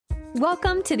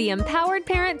Welcome to the Empowered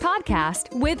Parent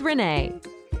Podcast with Renee.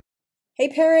 Hey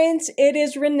parents, it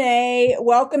is Renee.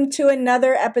 Welcome to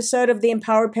another episode of the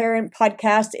Empowered Parent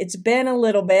Podcast. It's been a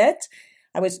little bit.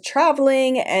 I was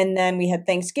traveling and then we had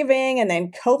Thanksgiving and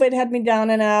then COVID had me down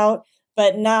and out,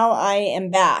 but now I am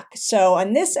back. So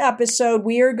on this episode,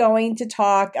 we are going to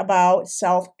talk about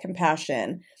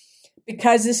self-compassion.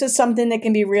 Because this is something that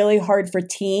can be really hard for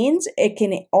teens, it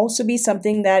can also be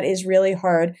something that is really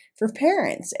hard for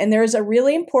parents. And there's a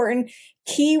really important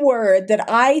key word that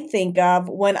I think of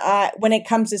when it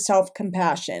comes to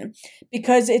self-compassion,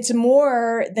 because it's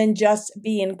more than just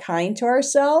being kind to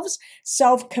ourselves.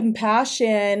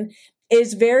 Self-compassion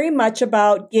is very much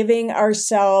about giving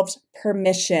ourselves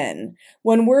permission.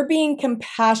 When we're being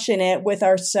compassionate with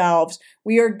ourselves,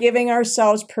 we are giving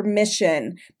ourselves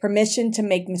permission to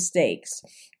make mistakes,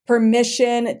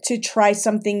 permission to try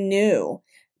something new,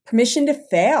 permission to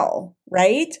fail,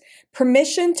 right?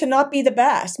 Permission to not be the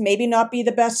best, maybe not be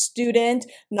the best student,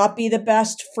 not be the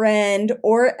best friend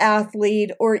or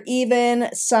athlete, or even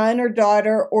son or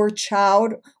daughter or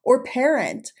child or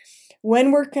parent.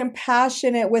 When we're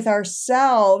compassionate with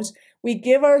ourselves, we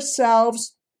give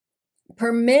ourselves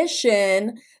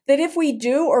permission that if we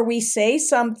do or we say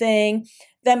something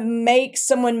that makes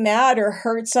someone mad or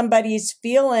hurts somebody's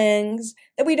feelings,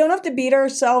 that we don't have to beat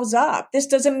ourselves up. This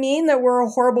doesn't mean that we're a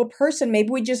horrible person. Maybe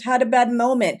we just had a bad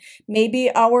moment. Maybe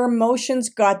our emotions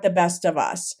got the best of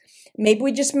us. Maybe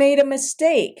we just made a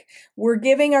mistake. We're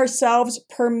giving ourselves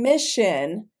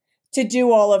permission to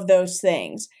do all of those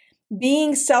things.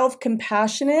 Being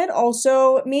self-compassionate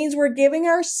also means we're giving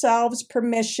ourselves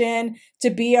permission to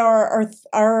be our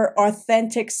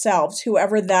authentic selves,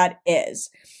 whoever that is.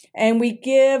 And we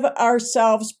give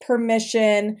ourselves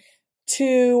permission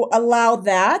to allow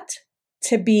that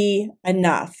to be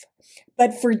enough.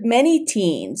 But for many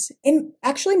teens, and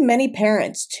actually many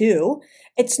parents too,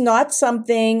 it's not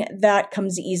something that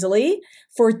comes easily.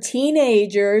 For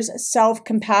teenagers,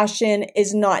 self-compassion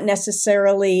is not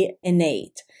necessarily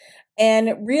innate.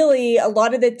 And really, a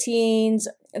lot of the teens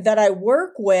that I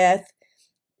work with,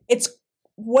 it's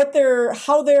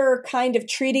how they're kind of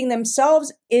treating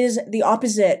themselves is the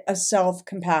opposite of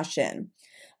self-compassion.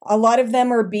 A lot of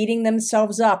them are beating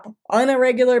themselves up on a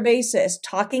regular basis,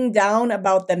 talking down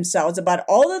about themselves, about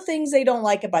all the things they don't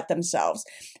like about themselves,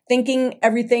 thinking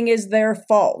everything is their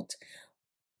fault,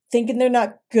 thinking they're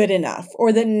not good enough,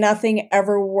 or that nothing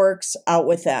ever works out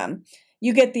with them.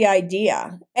 You get the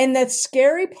idea. And the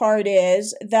scary part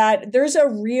is that there's a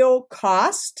real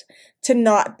cost to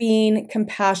not being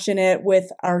compassionate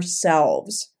with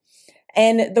ourselves.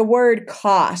 And the word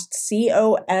cost,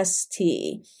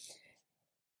 C-O-S-T,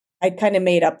 I kind of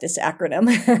made up this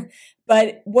acronym.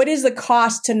 But what is the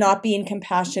cost to not being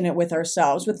compassionate with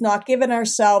ourselves, with not giving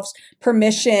ourselves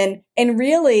permission, and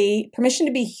really permission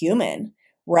to be human,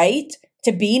 right?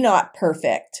 To be not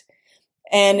perfect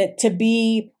and to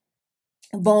be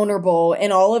vulnerable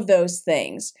and all of those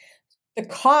things. The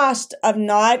cost of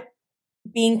not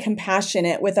being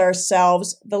compassionate with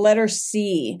ourselves, the letter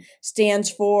C stands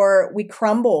for we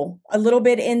crumble a little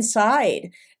bit inside.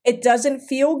 It doesn't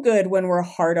feel good when we're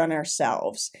hard on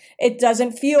ourselves. It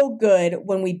doesn't feel good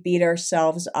when we beat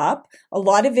ourselves up. A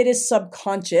lot of it is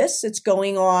subconscious. It's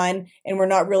going on and we're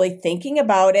not really thinking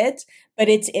about it, but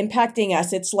it's impacting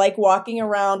us. It's like walking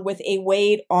around with a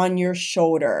weight on your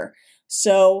shoulder.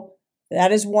 So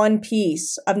that is one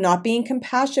piece of not being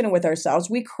compassionate with ourselves.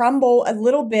 We crumble a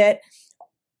little bit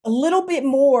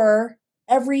more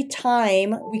every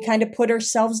time we kind of put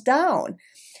ourselves down.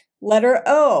 Letter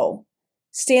O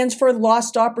stands for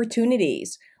lost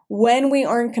opportunities. When we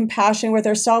aren't compassionate with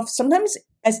ourselves, sometimes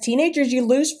as teenagers, you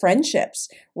lose friendships,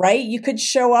 right? You could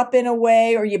show up in a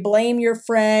way, or you blame your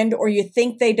friend, or you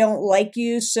think they don't like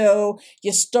you, so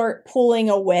you start pulling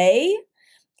away.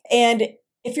 And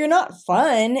if you're not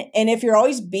fun, and if you're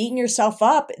always beating yourself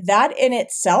up, that in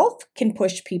itself can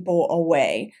push people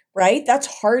away, right? That's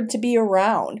hard to be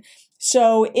around.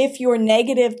 So if you're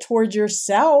negative towards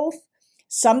yourself,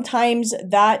 sometimes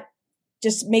that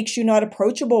just makes you not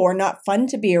approachable or not fun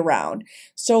to be around.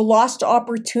 So lost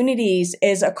opportunities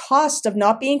is a cost of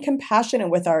not being compassionate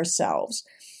with ourselves.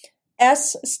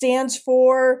 S stands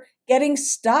for getting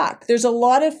stuck. There's a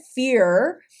lot of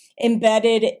fear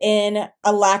embedded in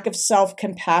a lack of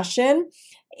self-compassion,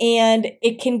 and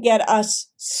it can get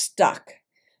us stuck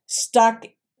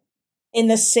in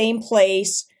the same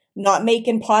place, not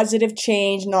making positive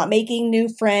change, not making new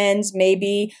friends,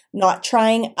 maybe not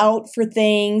trying out for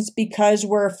things because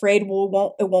we're afraid it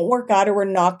won't work out, or we're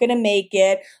not going to make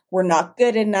it, we're not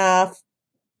good enough,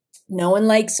 no one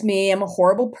likes me, I'm a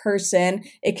horrible person.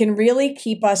 It can really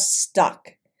keep us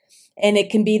stuck. And it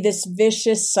can be this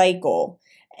vicious cycle.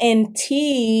 And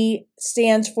T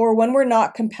stands for when we're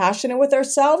not compassionate with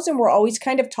ourselves and we're always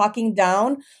kind of talking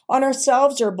down on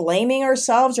ourselves or blaming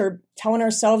ourselves or telling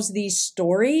ourselves these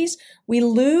stories, we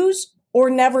lose or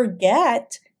never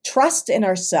get trust in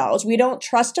ourselves. We don't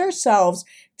trust ourselves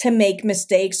to make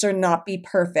mistakes or not be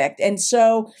perfect. And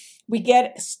so we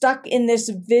get stuck in this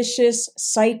vicious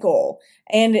cycle.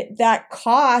 And that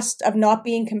cost of not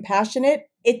being compassionate,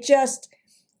 it just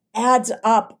adds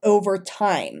up over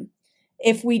time.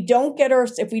 If we don't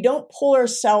pull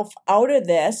ourselves out of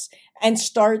this and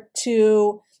start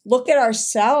to look at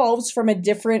ourselves from a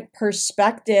different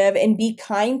perspective and be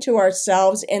kind to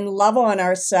ourselves and love on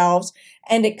ourselves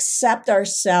and accept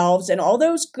ourselves and all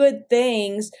those good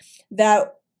things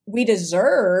that we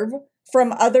deserve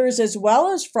from others as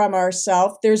well as from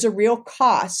ourselves, there's a real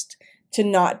cost to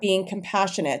not being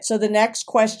compassionate. So the next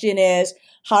question is,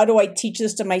 how do I teach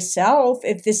this to myself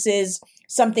if this is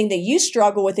something that you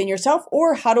struggle with in yourself,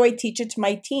 or how do I teach it to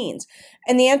my teens?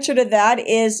 And the answer to that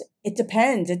is it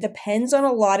depends. It depends on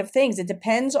a lot of things. It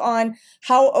depends on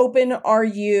how open are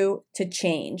you to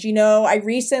change. I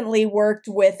recently worked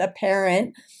with a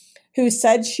parent who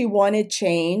said she wanted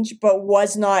change, but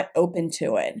was not open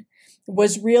to it,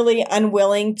 was really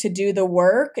unwilling to do the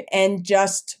work and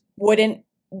just wouldn't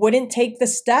take the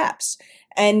steps.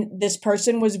 And this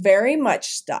person was very much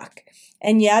stuck.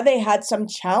 And yeah, they had some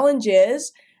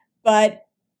challenges, but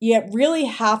you really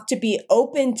have to be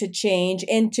open to change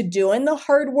and to doing the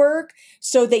hard work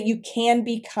so that you can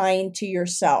be kind to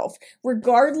yourself,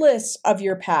 regardless of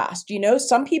your past.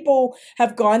 Some people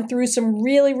have gone through some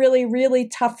really, really, really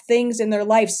tough things in their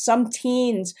life. Some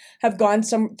teens have gone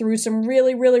through some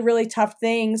really, really, really tough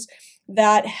things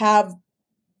that have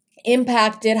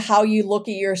impacted how you look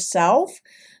at yourself.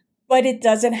 But it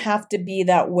doesn't have to be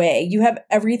that way. You have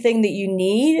everything that you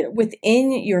need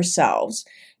within yourselves.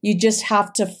 You just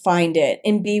have to find it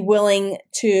and be willing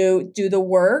to do the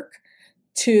work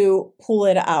to pull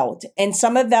it out. And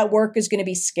some of that work is going to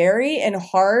be scary and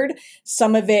hard.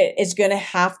 Some of it is going to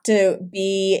have to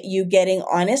be you getting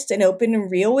honest and open and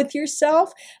real with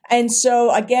yourself. And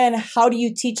so again, how do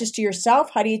you teach this to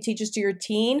yourself? How do you teach this to your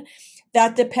teen?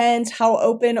 That depends. How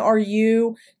open are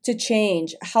you to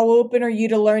change? How open are you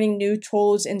to learning new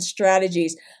tools and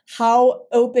strategies? How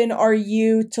open are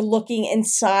you to looking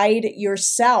inside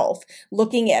yourself,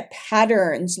 looking at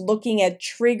patterns, looking at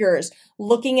triggers,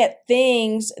 looking at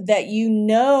things that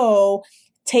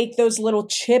take those little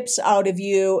chips out of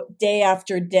you day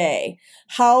after day?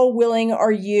 How willing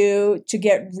are you to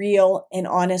get real and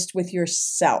honest with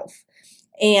yourself?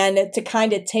 And to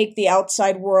kind of take the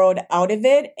outside world out of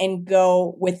it and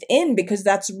go within, because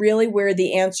that's really where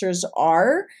the answers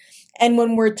are. And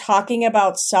when we're talking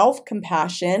about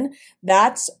self-compassion,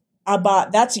 that's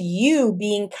you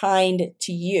being kind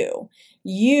to you,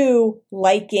 you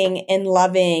liking and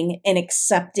loving and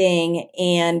accepting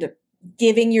and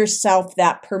giving yourself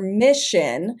that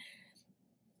permission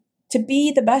to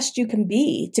be the best you can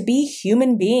be, to be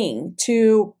human being,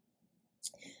 to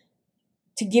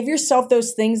give yourself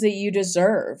those things that you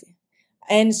deserve.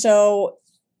 And so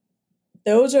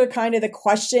those are kind of the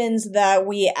questions that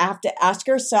we have to ask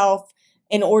ourselves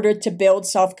in order to build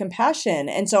self-compassion.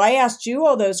 And so I asked you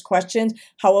all those questions.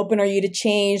 How open are you to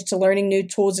change, to learning new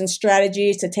tools and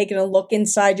strategies, to taking a look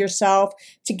inside yourself,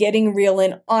 to getting real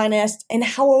and honest? And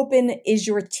how open is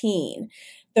your teen?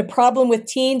 The problem with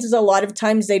teens is a lot of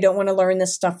times they don't want to learn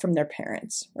this stuff from their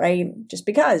parents, right?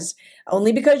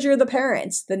 Only because you're the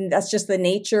parents. Then that's just the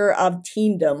nature of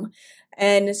teendom.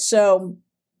 And so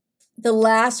the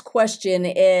last question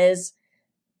is,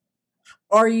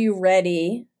 are you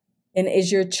ready? And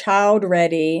is your child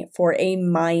ready for a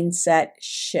mindset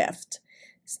shift?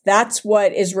 That's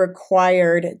what is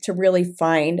required to really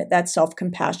find that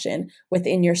self-compassion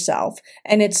within yourself.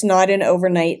 And it's not an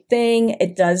overnight thing.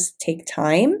 It does take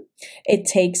time. It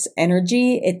takes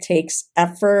energy. It takes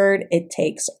effort. It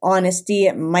takes honesty.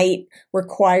 It might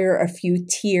require a few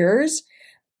tears,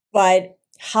 but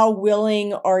how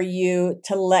willing are you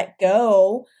to let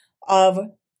go of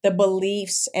the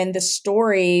beliefs and the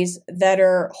stories that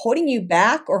are holding you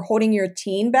back or holding your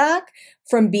teen back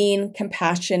from being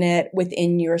compassionate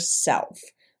within yourself,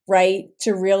 right?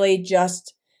 To really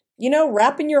just,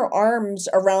 wrapping your arms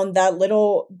around that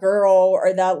little girl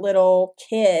or that little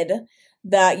kid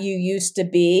that you used to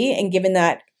be and giving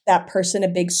that person a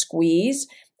big squeeze.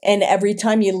 And every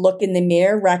time you look in the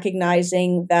mirror,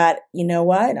 recognizing that, you know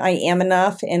what, I am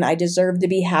enough and I deserve to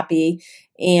be happy.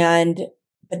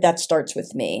 But that starts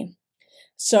with me.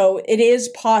 So it is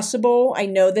possible. I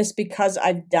know this because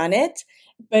I've done it,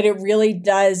 but it really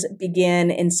does begin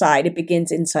inside. It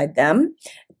begins inside them.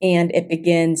 and it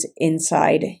begins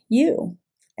inside you.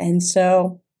 And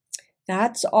so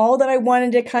that's all that I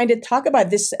wanted to kind of talk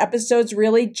about. This episode's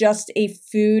really just a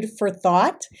food for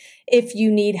thought. If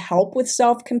you need help with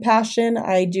self-compassion,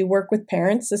 I do work with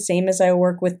parents the same as I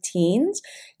work with teens.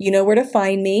 You know where to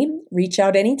find me. Reach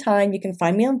out anytime. You can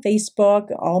find me on Facebook.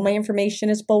 All my information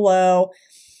is below.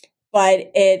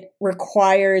 But it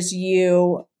requires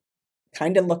you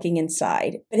kind of looking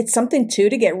inside. But it's something too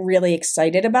to get really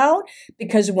excited about,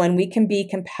 because when we can be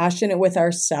compassionate with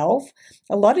ourselves,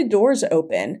 a lot of doors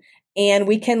open and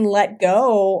we can let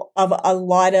go of a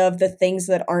lot of the things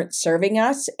that aren't serving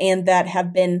us and that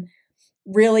have been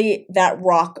really that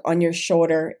rock on your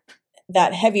shoulder,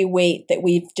 that heavy weight that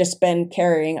we've just been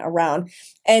carrying around.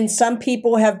 And some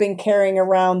people have been carrying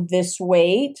around this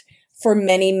weight for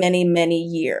many, many, many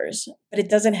years. But it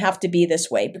doesn't have to be this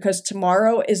way, because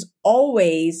tomorrow is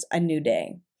always a new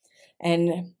day.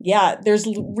 And yeah, there's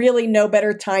really no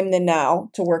better time than now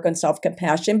to work on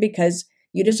self-compassion, because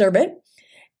you deserve it.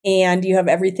 And you have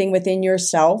everything within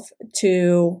yourself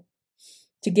to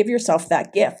give yourself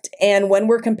that gift. And when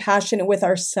we're compassionate with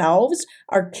ourselves,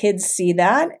 our kids see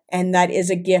that. And that is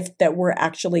a gift that we're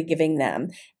actually giving them.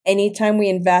 Anytime we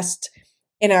invest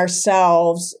in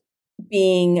ourselves,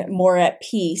 being more at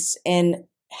peace and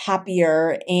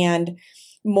happier and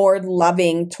more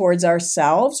loving towards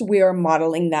ourselves, we are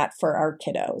modeling that for our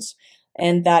kiddos.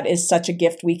 And that is such a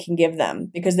gift we can give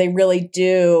them, because they really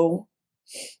do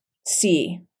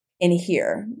see and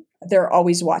hear. They're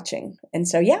always watching. And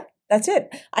so, yeah, that's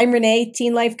it. I'm Renee,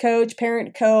 teen life coach,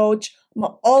 parent coach. I'm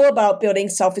all about building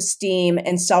self-esteem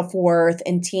and self-worth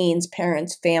in teens,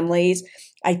 parents, families.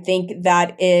 I think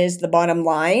that is the bottom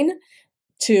line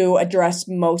to address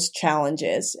most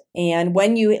challenges. And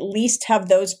when you at least have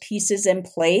those pieces in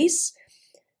place,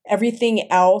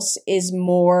 everything else is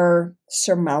more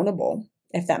surmountable,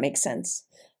 if that makes sense.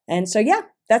 And so, yeah,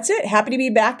 that's it. Happy to be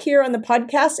back here on the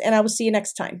podcast, and I will see you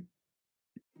next time.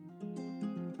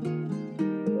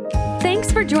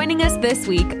 Thanks for joining us this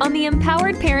week on the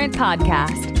Empowered Parent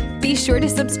Podcast. Be sure to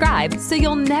subscribe so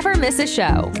you'll never miss a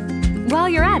show. While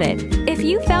you're at it, if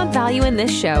you found value in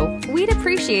this show, we'd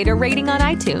appreciate a rating on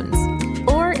iTunes.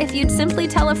 Or if you'd simply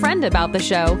tell a friend about the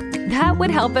show, that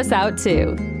would help us out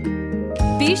too.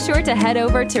 Be sure to head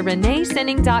over to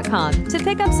reneesinning.com to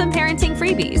pick up some parenting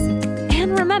freebies.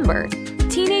 And remember,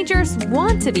 teenagers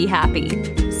want to be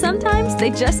happy. Sometimes they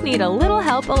just need a little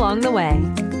help along the way.